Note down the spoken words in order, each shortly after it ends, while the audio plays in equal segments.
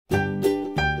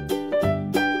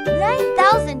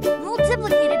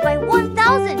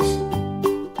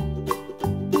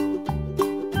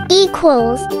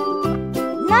equals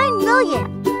 9 million.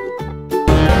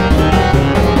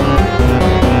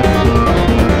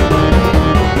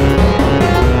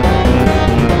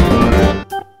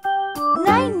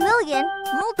 9 million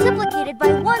multiplied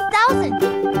by 1,000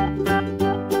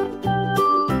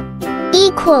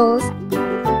 equals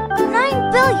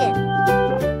 9 billion.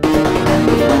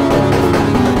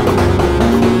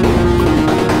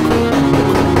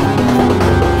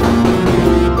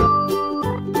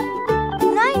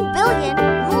 9 billion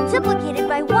multiplied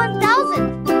by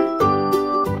 1,000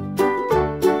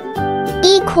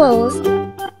 equals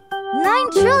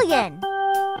 9 trillion.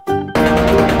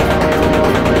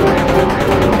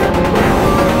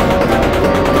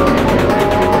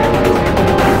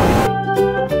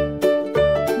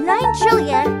 9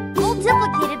 trillion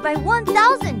multiplied by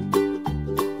 1,000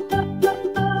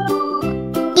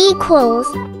 equals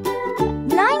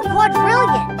 9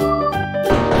 quadrillion.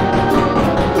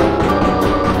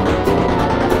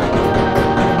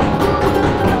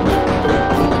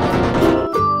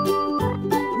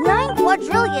 9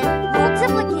 quadrillion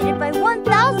multiplied by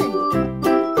 1,000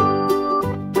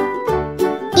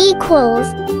 equals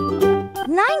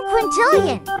 9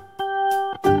 quintillion.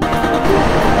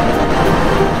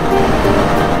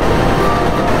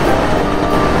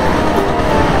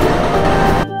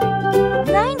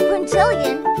 9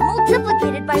 quintillion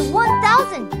multiplied by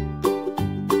 1,000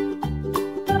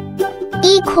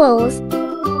 equals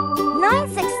 9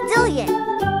 sextillion.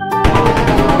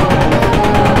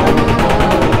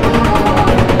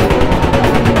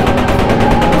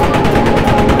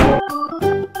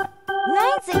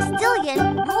 9 sextillion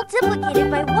multiplied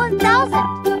by 1,000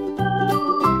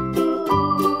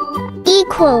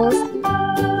 equals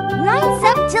 9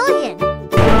 septillion.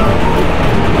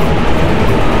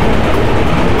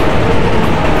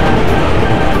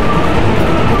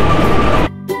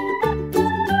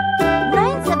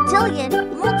 9 septillion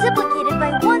multiplied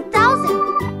by 1,000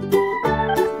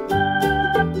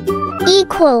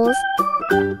 equals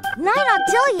 9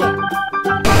 octillion.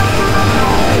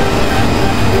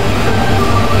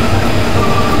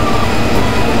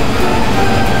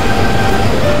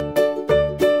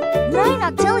 9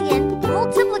 octillion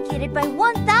multiplied by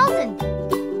 1,000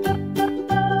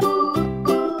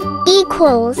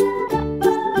 equals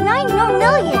 9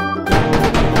 nonillion.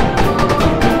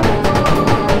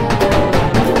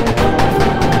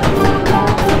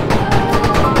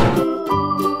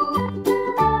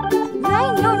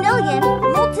 9 nonillion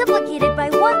multiplied by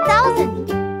 1,000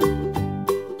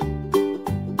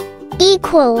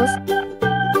 equals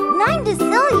 9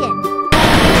 decillion.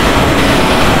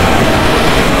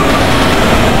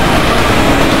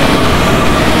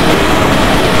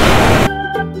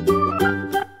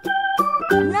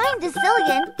 9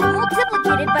 decillion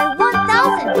multiplied by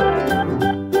 1,000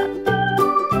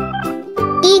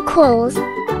 equals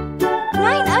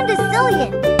 9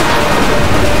 undecillion.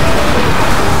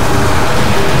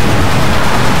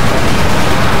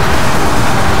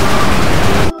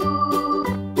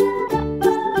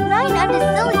 9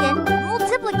 undecillion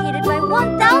multiplied by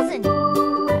 1,000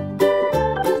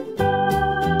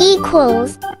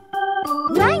 equals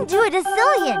 9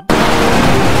 duodecillion.